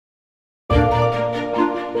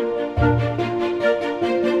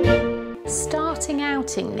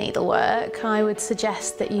starting needlework, I would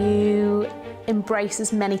suggest that you embrace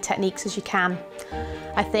as many techniques as you can.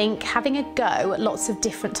 I think having a go at lots of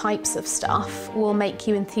different types of stuff will make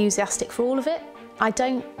you enthusiastic for all of it. I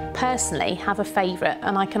don't personally have a favourite,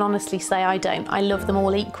 and I can honestly say I don't. I love them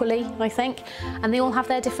all equally, I think, and they all have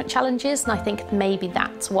their different challenges, and I think maybe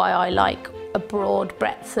that's why I like a broad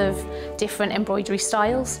breadth of different embroidery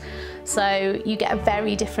styles. So you get a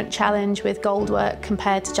very different challenge with gold work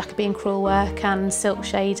compared to Jacobean crewel work and silk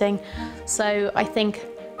shading. So I think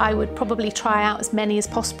I would probably try out as many as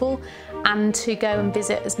possible, and to go and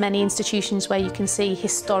visit as many institutions where you can see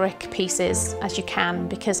historic pieces as you can,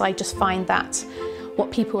 because I just find that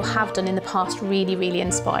what people have done in the past really, really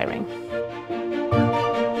inspiring.